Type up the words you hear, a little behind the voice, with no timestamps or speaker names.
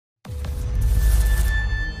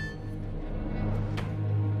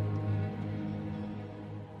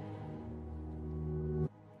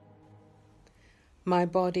My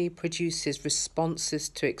body produces responses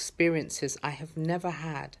to experiences I have never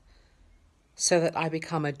had, so that I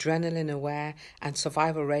become adrenaline aware and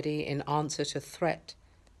survival ready in answer to threat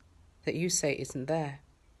that you say isn't there.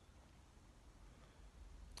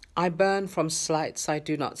 I burn from slights I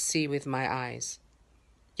do not see with my eyes,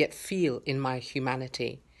 yet feel in my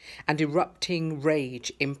humanity, and erupting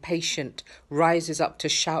rage, impatient, rises up to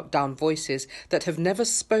shout down voices that have never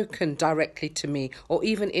spoken directly to me or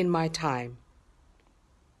even in my time.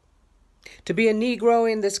 To be a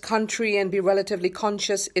Negro in this country and be relatively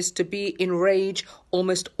conscious is to be in rage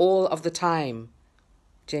almost all of the time.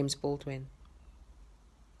 James Baldwin.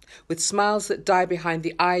 With smiles that die behind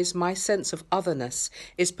the eyes, my sense of otherness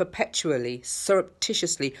is perpetually,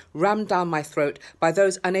 surreptitiously rammed down my throat by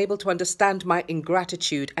those unable to understand my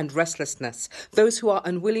ingratitude and restlessness, those who are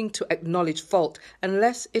unwilling to acknowledge fault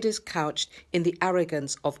unless it is couched in the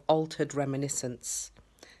arrogance of altered reminiscence.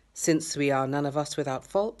 Since we are none of us without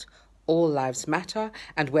fault, all lives matter,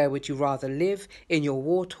 and where would you rather live, in your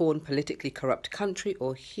war-torn, politically corrupt country,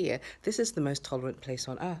 or here? This is the most tolerant place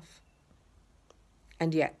on earth.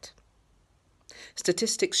 And yet,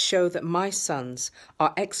 statistics show that my sons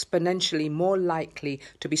are exponentially more likely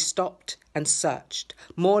to be stopped and searched,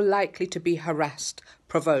 more likely to be harassed,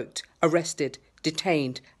 provoked, arrested,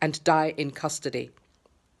 detained, and die in custody.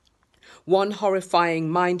 One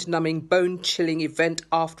horrifying, mind-numbing, bone-chilling event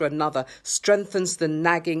after another strengthens the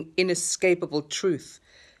nagging, inescapable truth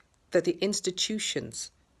that the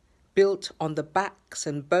institutions built on the backs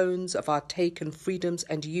and bones of our taken freedoms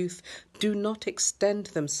and youth do not extend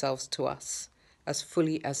themselves to us as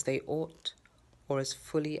fully as they ought or as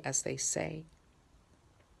fully as they say.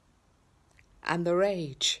 And the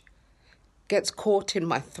rage gets caught in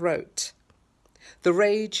my throat. The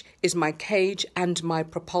rage is my cage and my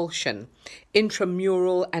propulsion,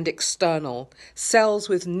 intramural and external, cells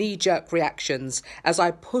with knee-jerk reactions. As I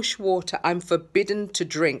push water I'm forbidden to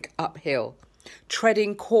drink uphill,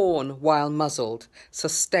 treading corn while muzzled,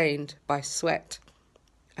 sustained by sweat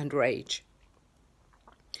and rage.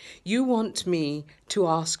 You want me to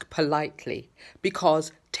ask politely,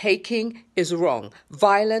 because taking is wrong,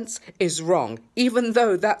 violence is wrong, even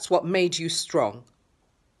though that's what made you strong.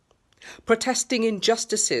 Protesting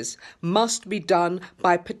injustices must be done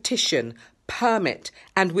by petition, permit,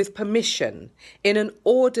 and with permission, in an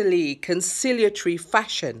orderly, conciliatory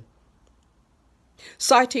fashion.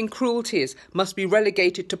 Citing cruelties must be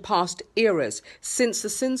relegated to past eras, since the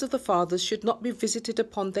sins of the fathers should not be visited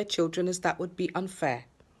upon their children, as that would be unfair.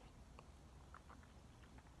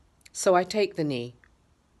 So I take the knee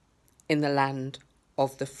in the land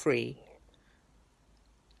of the free.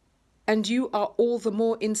 And you are all the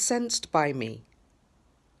more incensed by me.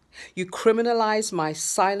 You criminalize my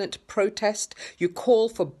silent protest. You call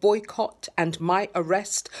for boycott and my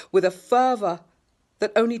arrest with a fervor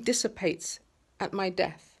that only dissipates at my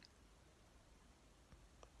death.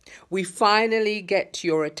 We finally get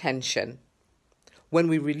your attention when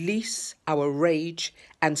we release our rage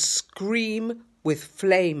and scream with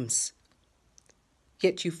flames.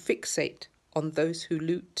 Yet you fixate on those who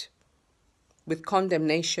loot. With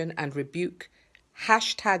condemnation and rebuke,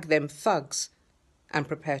 hashtag them thugs and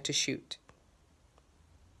prepare to shoot.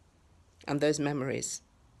 And those memories,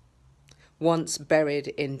 once buried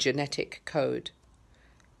in genetic code,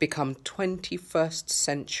 become 21st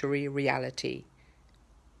century reality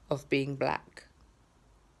of being black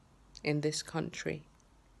in this country.